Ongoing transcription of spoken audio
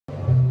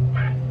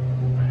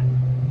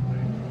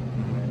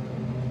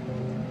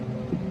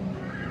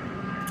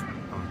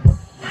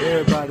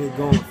Everybody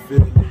gon' feel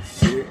this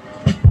shit.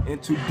 In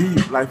too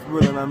deep, like for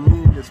real, and I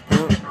mean this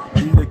pimp.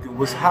 You looking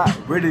what's hot,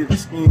 ready to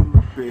scheme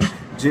a bit.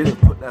 Jitter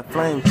put that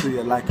flame to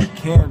you like a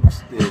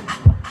candlestick.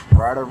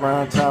 Right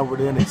around town with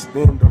an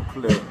extendo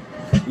clip.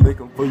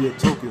 Looking for your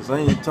tokens, I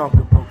ain't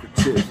talking poker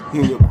chips. He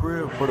in your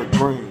crib for the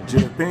green,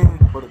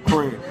 Deepend for the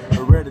cream.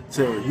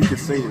 Hereditary, you can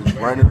say it's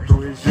running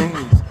through his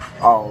jeans.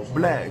 All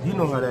black, you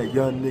know how that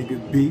young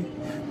nigga be.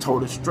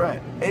 Total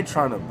strap, ain't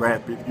trying to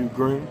rap if you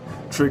green.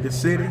 Trigger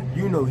City,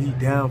 you know he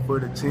down for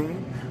the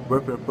team.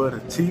 Reppin' for the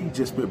T,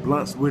 just spit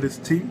blunts with his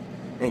teeth.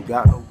 Ain't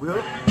got no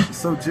whip,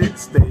 so Gitt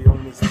stay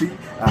on his feet.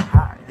 A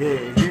hot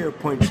head here,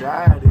 point your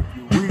eye if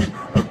you weak.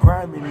 A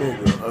grimy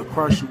nigga, a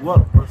crush you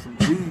up for some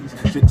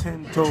G's. Your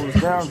 10 toes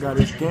down, got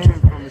his game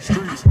from the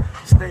streets.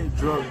 Stay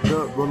drugged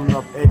up, rolling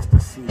up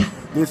ecstasy.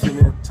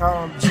 Listening to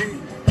Tom G,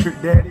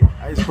 Trick Daddy,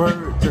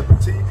 Iceberg, Temper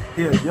T.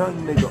 He a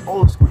young nigga,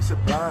 old school,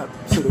 sublime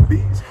to the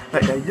beats.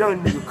 Like that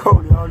young nigga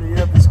Cody, all he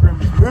ever screaming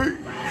me.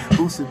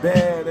 Boosie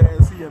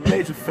badass, he a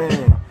major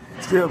fan.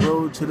 Still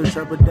roll to the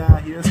trap or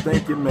die, he a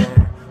stanky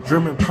man.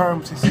 Dreaming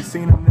perms since he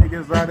seen them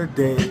niggas out of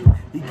day.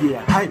 He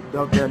get hyped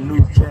off that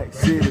new Jack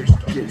City.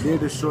 Get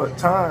lit a short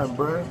time,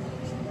 bruh.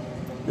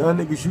 Young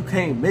niggas, you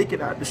can't make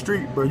it out the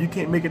street, bro. You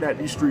can't make it out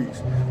these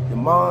streets. Your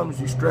moms,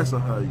 you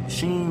stressing her.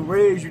 She ain't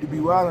raised you to be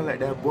wildin' like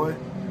that, boy.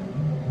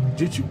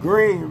 Gitt you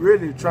green,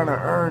 really trying to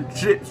earn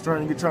chips,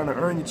 trying to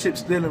earn your chips,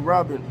 stealing,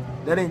 robbing.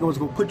 That ain't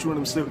gonna put you in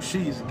them silk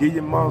sheets. Give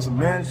your moms a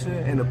mansion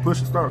and a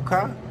push to start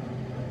car.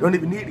 You don't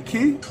even need the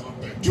key.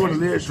 You wanna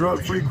live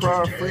drug-free,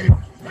 crime-free,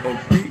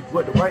 and beat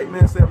what the white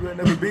man said we'll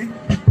never be?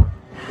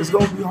 It's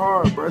gonna be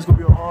hard, bro. It's gonna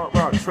be a hard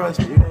rock.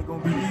 Trust me, it ain't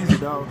gonna be easy,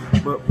 dog.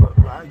 But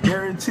I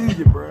guarantee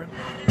you, bro,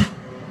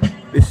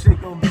 this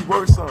shit gonna be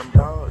worth something,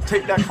 dog.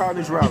 Take that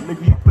college route,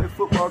 nigga. You play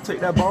football, take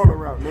that baller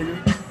route,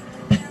 nigga.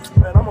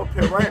 Man, I'm up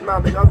here right now,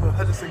 nigga. I'm in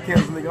Hutchinson,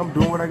 Kansas, nigga. I'm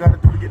doing what I gotta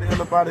do to get the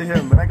hell up out of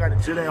here, man. I got a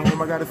Gitt at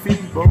home. I gotta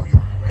feed, bro.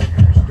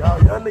 Y'all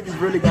niggas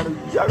really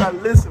y'all gotta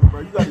listen,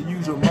 bro. You gotta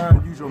use your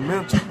mind, use your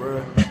mental,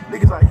 bro.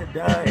 Niggas out here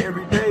dying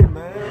every day,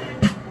 man.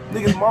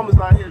 Niggas' mama's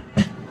out here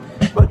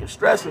fucking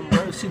stressing,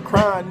 bro. She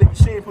crying, nigga.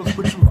 She ain't supposed to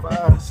put you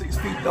 5, 6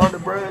 feet under,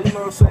 bro. You know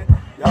what I'm saying?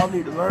 Y'all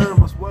need to learn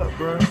what's what,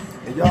 bro.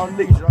 And y'all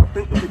niggas, y'all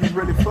think the niggas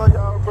really for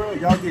y'all, bro.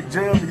 Y'all get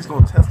jammed, niggas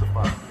gonna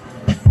testify.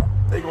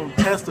 They gonna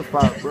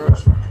testify, bro.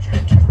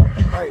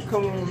 Like,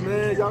 come on,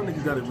 man. Y'all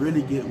niggas gotta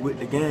really get with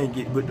the game,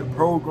 get with the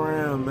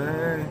program,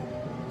 man.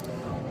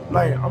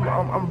 Like,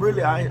 I'm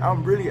really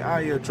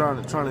out here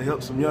trying to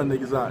help some young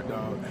niggas out,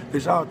 dog.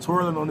 Cause y'all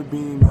twirling on the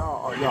beam,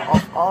 y'all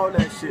off all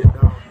that shit,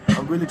 dog.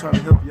 I'm really trying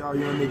to help y'all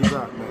young niggas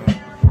out, man.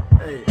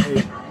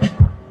 Hey,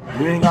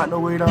 you ain't got no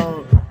way,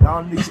 dog.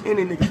 Y'all niggas,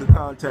 any niggas can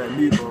contact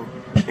me, bro.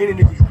 Any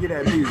niggas can get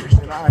at me,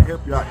 and I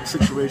help you out the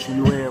situation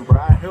you in, bro.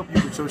 I help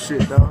you with your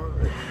shit,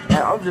 dog.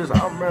 Like, I'm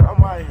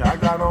out here. I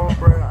got on,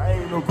 bro. I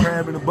ain't no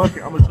crab in the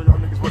bucket. I'm gonna show y'all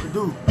niggas what to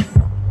do.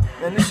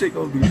 Man, this shit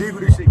gonna be legal,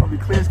 this shit gonna be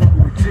clean, it's gonna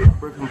be legit,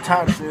 bro. I'm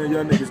tired of seeing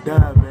young niggas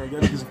die, man.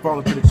 Young niggas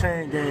falling to the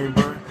chain game,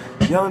 bro.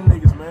 Young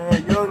niggas,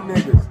 man, young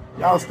niggas.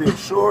 Y'all still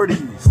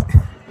shorties.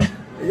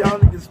 Y'all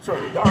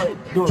niggas, y'all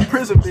ain't doing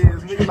prison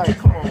biz, nigga. Like,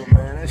 come on,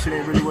 man. That shit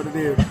ain't really what it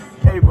is.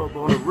 Hey, bro,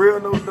 on a real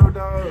note, though,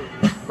 dog.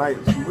 Like,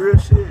 some real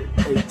shit.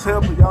 Hey,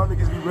 Temple, y'all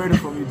niggas be ready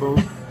for me, bro.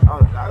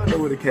 I don't know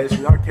where to catch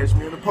me. Y'all catch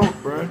me in the poke,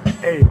 bro.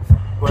 Hey,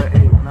 but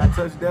hey, when I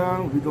touch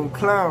down, we gon'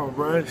 clown,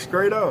 bro.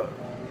 Straight up.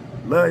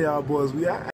 Love y'all boys. We out.